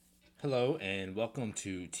Hello and welcome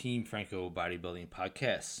to Team Franco Bodybuilding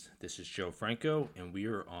Podcast. This is Joe Franco and we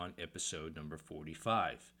are on episode number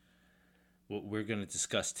 45. What we're going to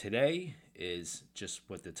discuss today is just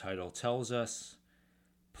what the title tells us,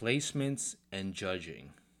 placements and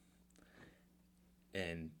judging.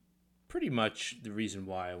 And pretty much the reason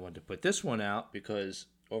why I wanted to put this one out because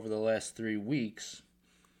over the last 3 weeks,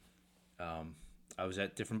 I was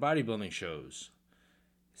at different bodybuilding shows.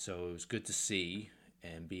 So it was good to see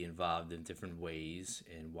and be involved in different ways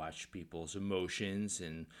and watch people's emotions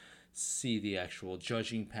and see the actual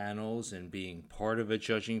judging panels and being part of a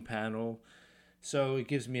judging panel. So it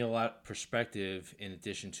gives me a lot of perspective in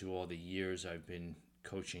addition to all the years I've been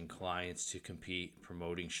coaching clients to compete,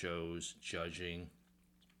 promoting shows, judging.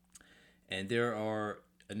 And there are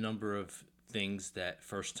a number of things that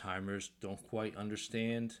first timers don't quite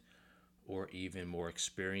understand, or even more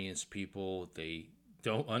experienced people, they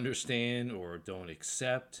don't understand or don't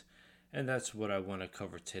accept. And that's what I want to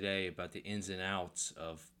cover today about the ins and outs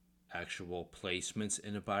of actual placements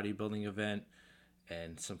in a bodybuilding event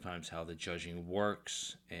and sometimes how the judging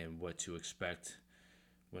works and what to expect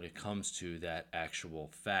when it comes to that actual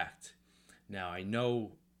fact. Now, I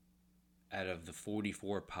know out of the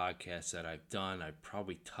 44 podcasts that I've done, I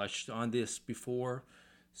probably touched on this before.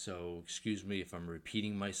 So excuse me if I'm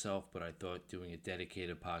repeating myself, but I thought doing a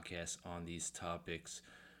dedicated podcast on these topics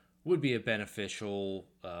would be a beneficial,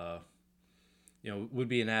 would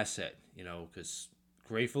be an asset, because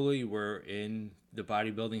gratefully we're in the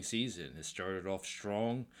bodybuilding season. It started off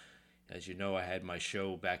strong. As you know, I had my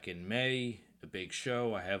show back in May, a big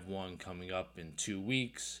show. I have one coming up in 2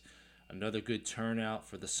 weeks, another good turnout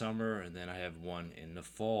for the summer, and then I have one in the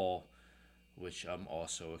fall, which I'm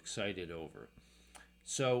also excited over.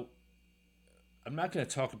 So I'm not going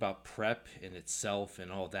to talk about prep in itself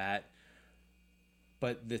and all that,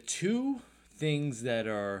 but the two things that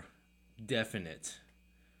are definite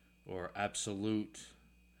or absolute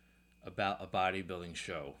about a bodybuilding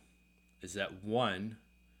show is that one,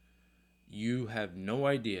 you have no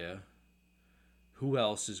idea who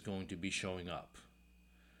else is going to be showing up.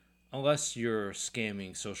 Unless you're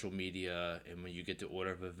scamming social media and when you get to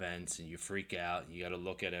order of events and you freak out and you got to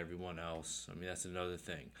look at everyone else. I mean, that's another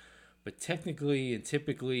thing. But technically and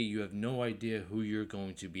typically, you have no idea who you're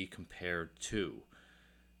going to be compared to.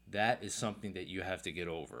 That is something that you have to get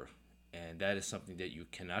over. And that is something that you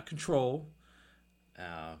cannot control.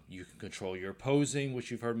 You can control your posing,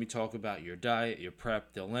 which you've heard me talk about, your diet, your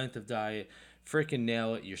prep, the length of diet, freaking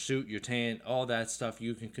nail it, your suit, your tan, all that stuff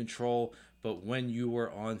you can control. But when you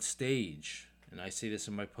are on stage, and I say this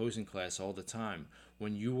in my posing class all the time,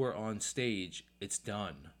 when you are on stage, it's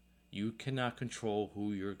done. You cannot control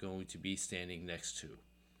who you're going to be standing next to.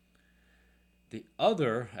 The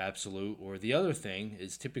other absolute, or the other thing,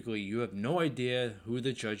 is typically you have no idea who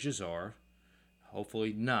the judges are,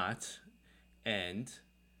 hopefully not, and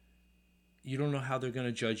you don't know how they're going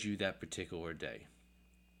to judge you that particular day.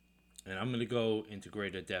 And I'm going to go into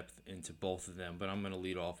greater depth into both of them, but I'm going to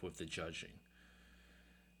lead off with the judging.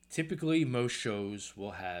 Typically, most shows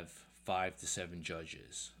will have 5 to 7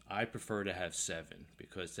 judges. I prefer to have 7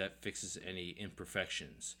 because that fixes any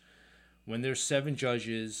imperfections. When there's 7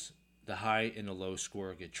 judges, the high and the low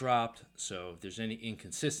score get dropped. So if there's any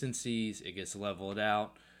inconsistencies, it gets leveled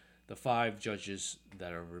out. The 5 judges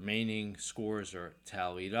that are remaining scores are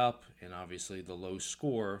tallied up, and obviously the low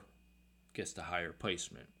score gets the higher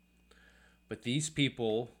placement. But these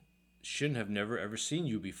people shouldn't have never ever seen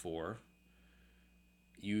you before.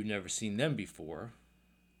 You've never seen them before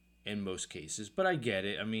in most cases, but I get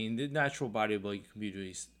it. I mean, the natural bodybuilding community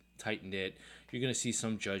is tight-knit. You're going to see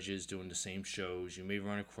some judges doing the same shows. You may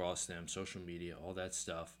run across them, social media, all that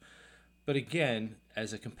stuff. But again,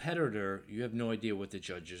 as a competitor, you have no idea what the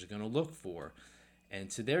judges are going to look for. And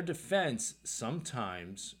to their defense,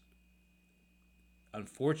 sometimes,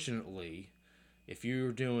 unfortunately, if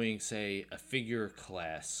you're doing, say, a figure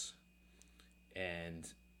class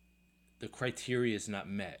and the criteria is not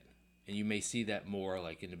met, and you may see that more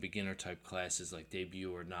like in the beginner type classes like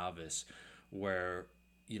debut or novice, where,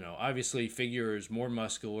 obviously figure is more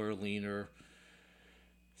muscular, leaner,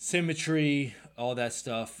 symmetry, all that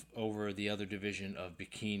stuff over the other division of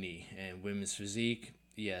bikini. And women's physique,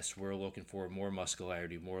 yes, we're looking for more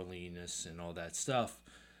muscularity, more leanness, and all that stuff.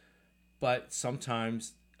 But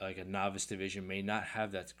sometimes, like a novice division may not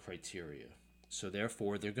have that criteria. So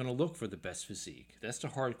therefore, they're going to look for the best physique. That's the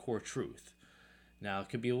hardcore truth. Now, it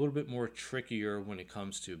can be a little bit more trickier when it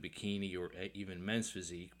comes to bikini or even men's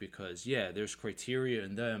physique because, there's criteria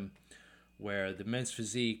in them where the men's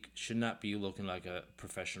physique should not be looking like a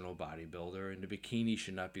professional bodybuilder and the bikini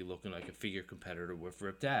should not be looking like a figure competitor with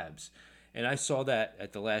ripped abs. And I saw that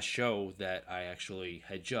at the last show that I actually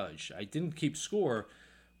had judged. I didn't keep score,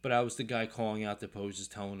 but I was the guy calling out the poses,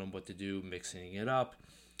 telling them what to do, mixing it up.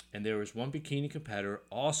 And there was one bikini competitor,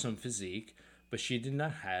 awesome physique, but she did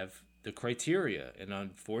not have the criteria. And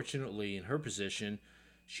unfortunately, in her position,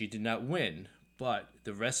 she did not win. But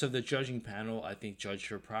the rest of the judging panel, I think, judged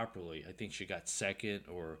her properly. I think she got second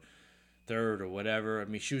or third or whatever. I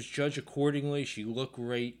mean, she was judged accordingly. She looked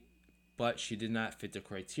great, but she did not fit the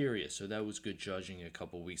criteria. So that was good judging a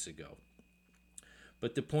couple weeks ago.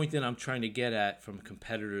 But the point that I'm trying to get at from a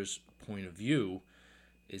competitor's point of view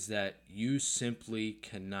is that you simply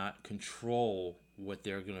cannot control what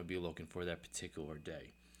they're going to be looking for that particular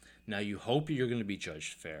day. Now, you hope you're going to be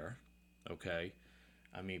judged fair, okay?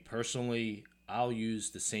 I mean, personally, I'll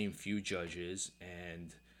use the same few judges,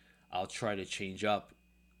 and I'll try to change up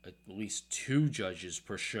at least 2 judges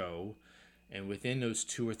per show. And within those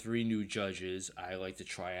 2 or 3 new judges, I like to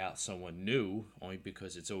try out someone new, only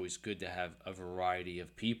because it's always good to have a variety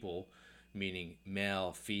of people, meaning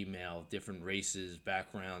male, female, different races,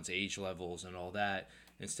 backgrounds, age levels, and all that,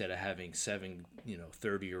 instead of having 7,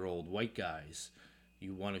 30-year-old white guys.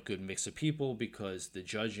 You want a good mix of people because the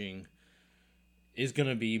judging is going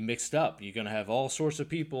to be mixed up. You're going to have all sorts of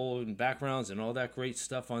people and backgrounds and all that great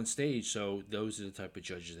stuff on stage, so those are the type of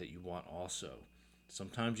judges that you want also.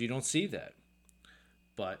 Sometimes you don't see that.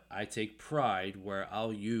 But I take pride where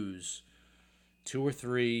I'll use 2 or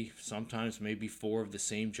 3, sometimes maybe 4 of the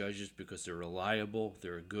same judges because they're reliable,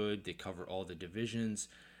 they're good, they cover all the divisions,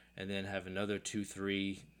 and then have another 2,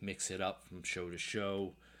 3, mix it up from show to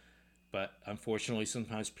show. But unfortunately,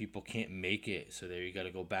 sometimes people can't make it, so there you got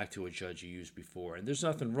to go back to a judge you used before. And there's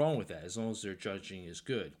nothing wrong with that as long as their judging is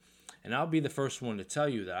good. And I'll be the first one to tell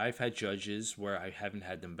you that I've had judges where I haven't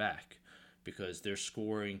had them back because they're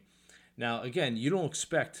scoring. Now, again, you don't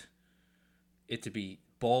expect it to be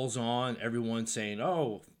balls on, everyone saying,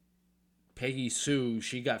 oh, Peggy Sue,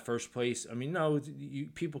 she got first place. I mean, no,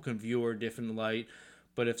 people can view her different light.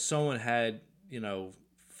 But if someone had,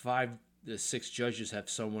 5 to 6 judges have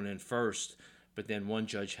someone in first, but then one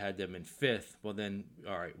judge had them in 5th, well then,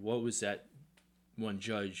 all right, what was that one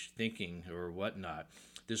judge thinking or whatnot?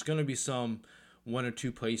 There's going to be some 1 or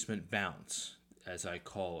 2 placement bounce, as I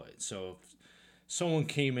call it. So if someone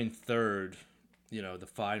came in 3rd, the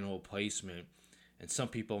final placement, and some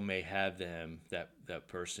people may have them, that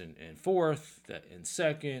person in 4th, that in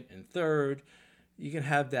 2nd, and 3rd, you can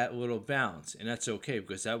have that little bounce, and that's okay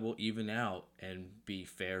because that will even out and be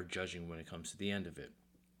fair judging when it comes to the end of it.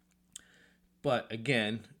 But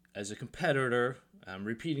again, as a competitor, I'm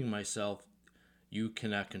repeating myself, you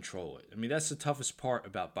cannot control it. I mean, that's the toughest part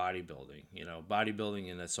about bodybuilding.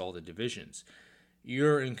 Bodybuilding, and that's all the divisions.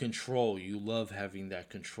 You're in control. You love having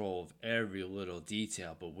that control of every little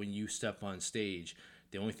detail, but when you step on stage,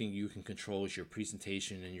 the only thing you can control is your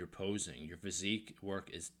presentation and your posing. Your physique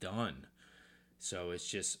work is done. So it's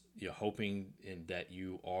just you're hoping that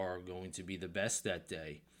you are going to be the best that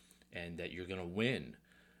day and that you're going to win.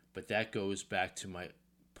 But that goes back to my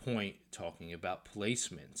point talking about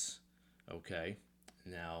placements. Okay?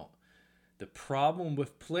 Now, the problem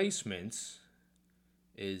with placements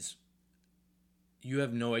is you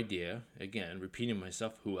have no idea, again, repeating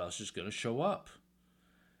myself, who else is going to show up.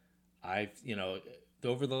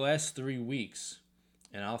 Over the last 3 weeks,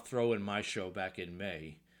 and I'll throw in my show back in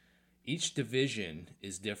May, each division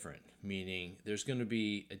is different, meaning there's going to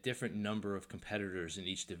be a different number of competitors in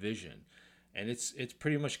each division. And it's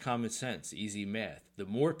pretty much common sense, easy math. The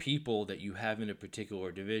more people that you have in a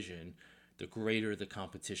particular division, the greater the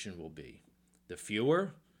competition will be. The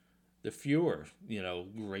fewer,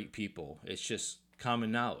 great people. It's just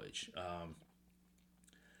common knowledge.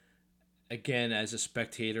 Again, as a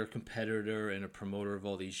spectator, competitor, and a promoter of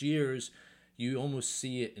all these years, you almost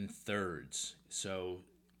see it in thirds. So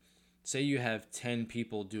say you have 10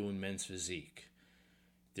 people doing men's physique.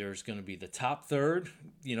 There's going to be the top third.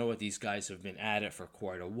 These guys have been at it for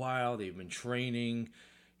quite a while. They've been training.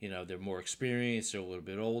 They're more experienced. They're a little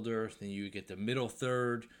bit older. Then you get the middle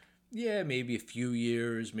third. Yeah, maybe a few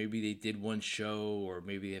years. Maybe they did one show, or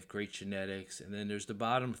maybe they have great genetics. And then there's the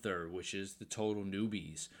bottom third, which is the total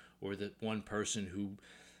newbies, or the one person who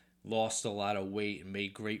lost a lot of weight and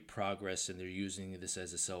made great progress, and they're using this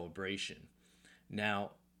as a celebration.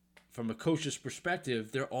 Now, from a coach's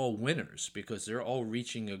perspective, they're all winners because they're all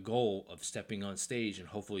reaching a goal of stepping on stage and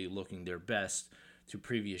hopefully looking their best to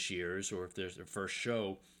previous years, or if there's their first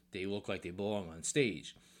show, they look like they belong on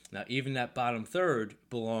stage. Now, even that bottom third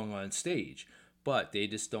belong on stage, but they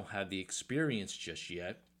just don't have the experience just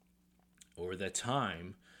yet or the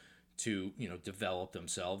time to, develop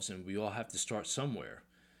themselves, and we all have to start somewhere.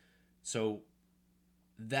 So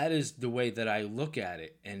that is the way that I look at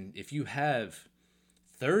it. And if you have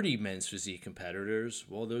 30 men's physique competitors,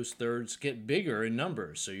 well, those thirds get bigger in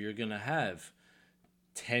numbers. So you're going to have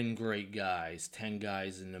 10 great guys, 10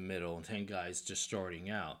 guys in the middle, and 10 guys just starting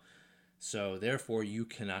out. So therefore, you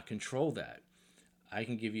cannot control that. I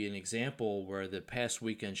can give you an example where the past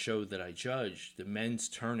weekend show that I judged, the men's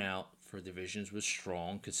turnout for divisions was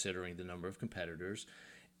strong considering the number of competitors,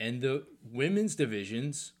 and the women's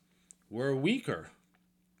divisions were weaker,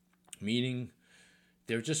 meaning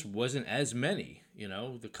there just wasn't as many.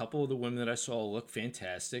 The couple of the women that I saw looked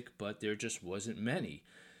fantastic, but there just wasn't many.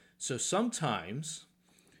 So sometimes,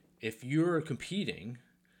 if you're competing,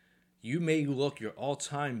 you may look your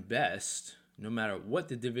all-time best no matter what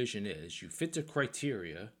the division is. You fit the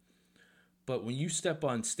criteria, but when you step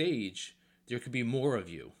on stage, there could be more of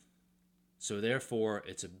you. So therefore,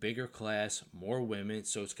 it's a bigger class, more women,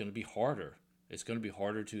 so it's going to be harder. It's going to be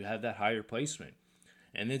harder to have that higher placement.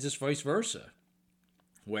 And then just vice versa,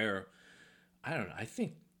 where, I don't know, I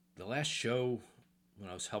think the last show when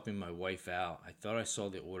I was helping my wife out, I thought I saw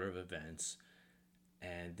the order of events,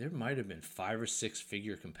 and there might have been 5 or 6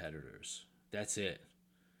 figure competitors. That's it.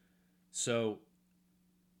 So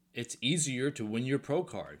it's easier to win your pro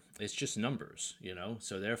card. It's just numbers,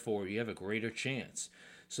 so therefore you have a greater chance.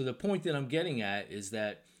 So the point that I'm getting at is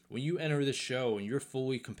that when you enter the show and you're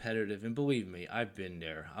fully competitive, and believe me, I've been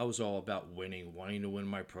there. I was all about winning, wanting to win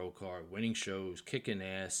my pro card, winning shows, kicking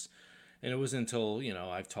ass. And it wasn't until,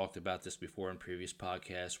 I've talked about this before in previous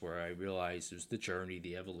podcasts where I realized it was the journey,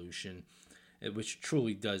 the evolution, which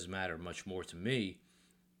truly does matter much more to me.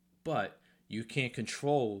 But you can't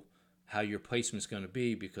control how your placement's going to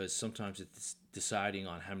be because sometimes it's deciding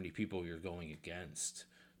on how many people you're going against.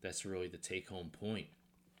 That's really the take-home point.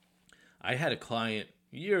 I had a client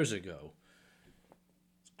years ago,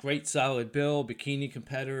 great solid bill, bikini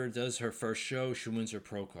competitor, does her first show, she wins her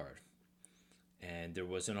pro card. And there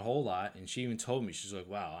wasn't a whole lot, and she even told me, she's like,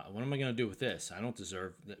 wow, what am I going to do with this? I don't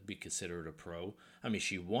deserve to be considered a pro. I mean,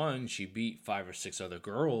 she won, she beat 5 or 6 other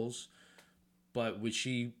girls, but would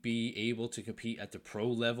she be able to compete at the pro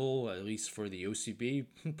level, at least for the OCB?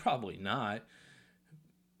 Probably not,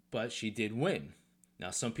 but she did win.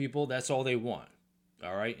 Now, some people, that's all they want,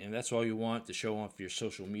 all right? And that's all you want to show off your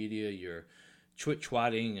social media, your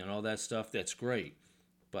twitting and all that stuff. That's great.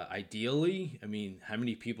 But ideally, I mean, how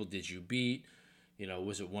many people did you beat?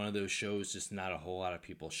 Was it one of those shows just not a whole lot of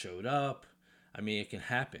people showed up? I mean, it can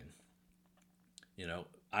happen.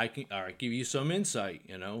 I can give you some insight,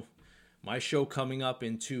 My show coming up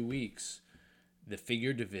in 2 weeks, the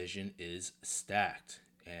figure division is stacked.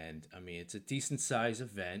 And, I mean, it's a decent size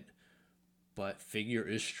event, but figure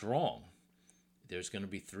is strong. There's going to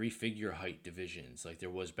be 3 figure height divisions like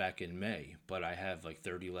there was back in May, but I have like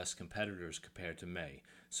 30 less competitors compared to May.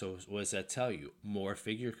 So what does that tell you? More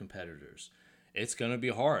figure competitors. It's going to be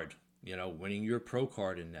hard, winning your pro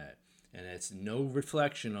card in that. And it's no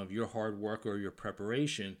reflection of your hard work or your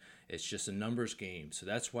preparation. It's just a numbers game. So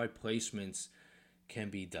that's why placements can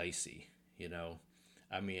be dicey,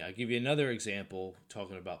 I mean, I'll give you another example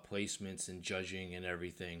talking about placements and judging and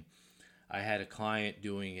everything. I had a client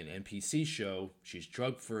doing an NPC show. She's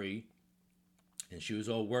drug-free, and she was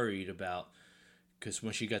all worried about, because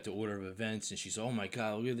when she got the order of events, and she's, oh my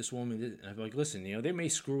God, look at this woman. And I'm like, listen, they may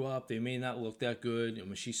screw up. They may not look that good. And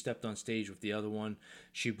when she stepped on stage with the other one,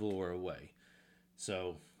 she blew her away.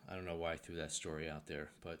 So I don't know why I threw that story out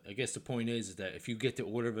there. But I guess the point is that if you get the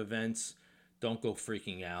order of events, don't go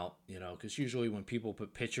freaking out, because usually when people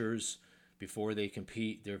put pictures before they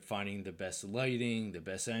compete, they're finding the best lighting, the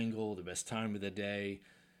best angle, the best time of the day.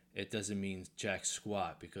 It doesn't mean jack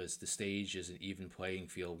squat because the stage is an even playing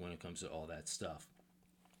field when it comes to all that stuff.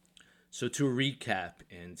 So to recap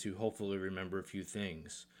and to hopefully remember a few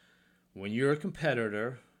things, when you're a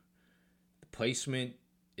competitor, the placement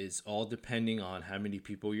is all depending on how many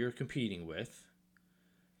people you're competing with,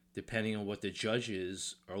 depending on what the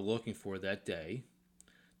judges are looking for that day,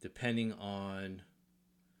 depending on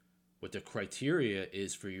what the criteria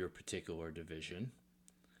is for your particular division,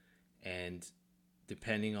 and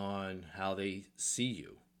depending on how they see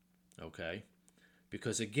you, okay?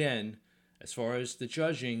 Because again, as far as the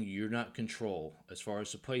judging, you're not in control. As far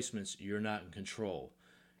as the placements, you're not in control.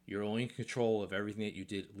 You're only in control of everything that you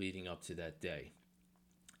did leading up to that day.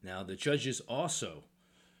 Now, the judges also,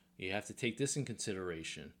 you have to take this in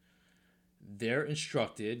consideration. They're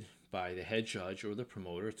instructed by the head judge or the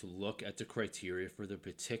promoter to look at the criteria for the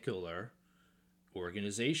particular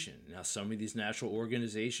organization. Now, some of these national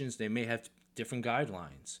organizations, they may have different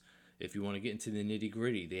guidelines. If you want to get into the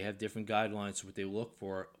nitty-gritty, they have different guidelines, what they look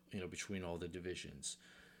for, between all the divisions.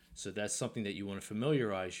 So that's something that you want to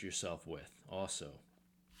familiarize yourself with also.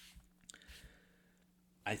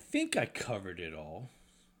 I think I covered it all.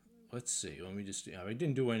 Let's see. Let me just. I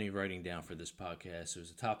didn't do any writing down for this podcast. It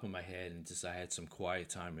was the top of my head, and just I had some quiet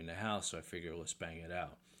time in the house, so I figured let's bang it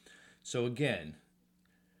out. So again,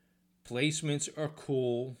 placements are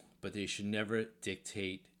cool, but they should never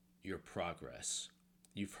dictate your progress.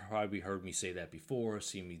 You've probably heard me say that before,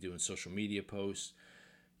 seen me doing social media posts.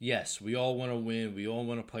 Yes, we all want to win. We all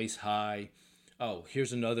want to place high. Oh,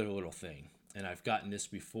 here's another little thing. And I've gotten this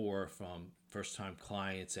before from first time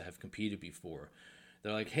clients that have competed before.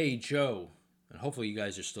 They're like, hey, Joe, and hopefully you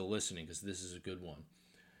guys are still listening because this is a good one.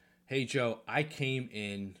 Hey, Joe, I came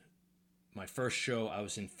in my first show, I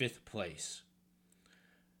was in 5th place.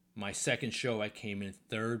 My second show, I came in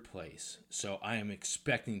 3rd place. So I am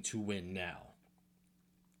expecting to win now.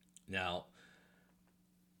 Now,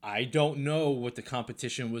 I don't know what the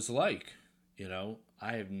competition was like.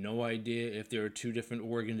 I have no idea if there are 2 different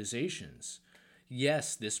organizations.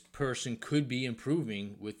 Yes, this person could be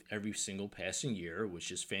improving with every single passing year,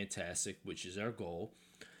 which is fantastic, which is our goal.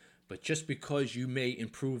 But just because you may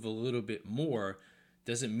improve a little bit more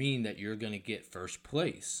doesn't mean that you're going to get first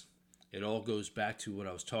place. It all goes back to what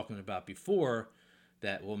I was talking about before,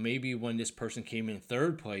 that, well, maybe when this person came in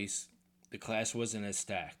 3rd place, the class wasn't as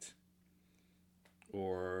stacked.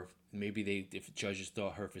 Or maybe if judges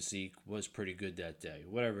thought her physique was pretty good that day,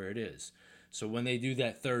 whatever it is. So when they do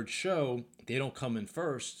that 3rd show, they don't come in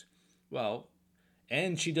first. Well,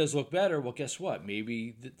 and she does look better. Well, guess what?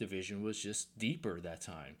 Maybe the division was just deeper that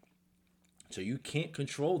time. So you can't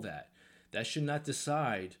control that. That should not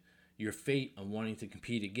decide your fate on wanting to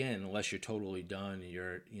compete again unless you're totally done and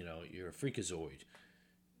you're a freakazoid.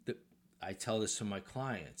 I tell this to my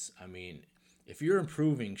clients. I mean, if you're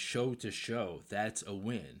improving show to show, that's a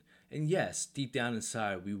win. And yes, deep down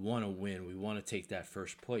inside, we want to win. We want to take that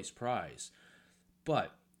first place prize.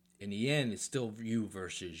 But in the end, it's still you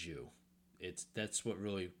versus you. That's what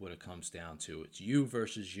it comes down to. It's you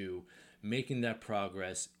versus you, making that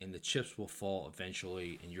progress, and the chips will fall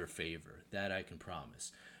eventually in your favor. That I can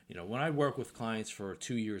promise. When I work with clients for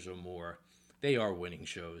 2 years or more, they are winning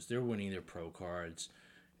shows. They're winning their pro cards.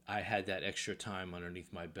 I had that extra time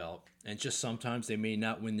underneath my belt. And just sometimes they may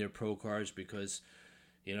not win their pro cards because,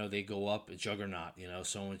 they go up a juggernaut.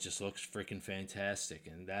 Someone just looks freaking fantastic.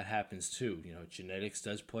 And that happens too. Genetics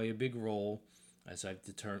does play a big role, as I've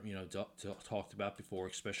talked about before,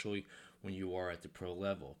 especially when you are at the pro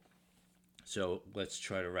level. So let's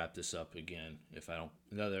try to wrap this up again. If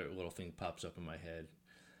another little thing pops up in my head.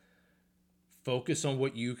 Focus on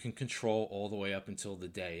what you can control all the way up until the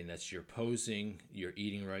day, and that's your posing, your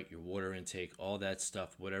eating right, your water intake, all that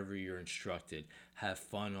stuff, whatever you're instructed. Have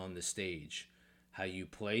fun on the stage. How you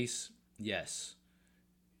place, yes,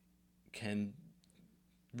 can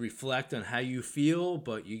reflect on how you feel,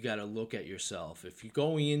 but you got to look at yourself. If you're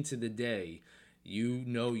going into the day, you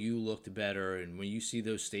looked better, and when you see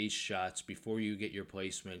those stage shots before you get your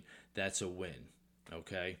placement, that's a win,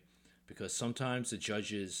 okay? Because sometimes the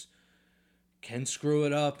judges can screw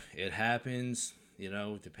it up. It happens,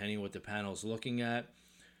 depending on what the panel's looking at.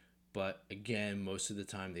 But again, most of the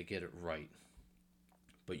time they get it right.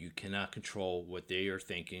 But you cannot control what they are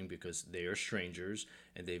thinking because they are strangers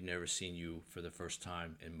and they've never seen you for the first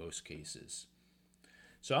time in most cases.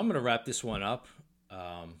 So I'm going to wrap this one up.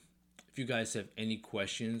 If you guys have any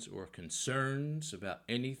questions or concerns about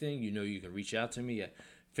anything, you can reach out to me at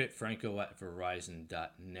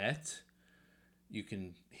fitfranco@verizon.net. You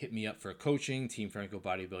can hit me up for coaching,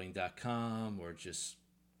 teamfrancobodybuilding.com, or just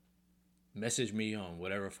message me on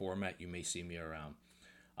whatever format you may see me around.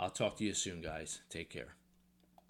 I'll talk to you soon, guys. Take care.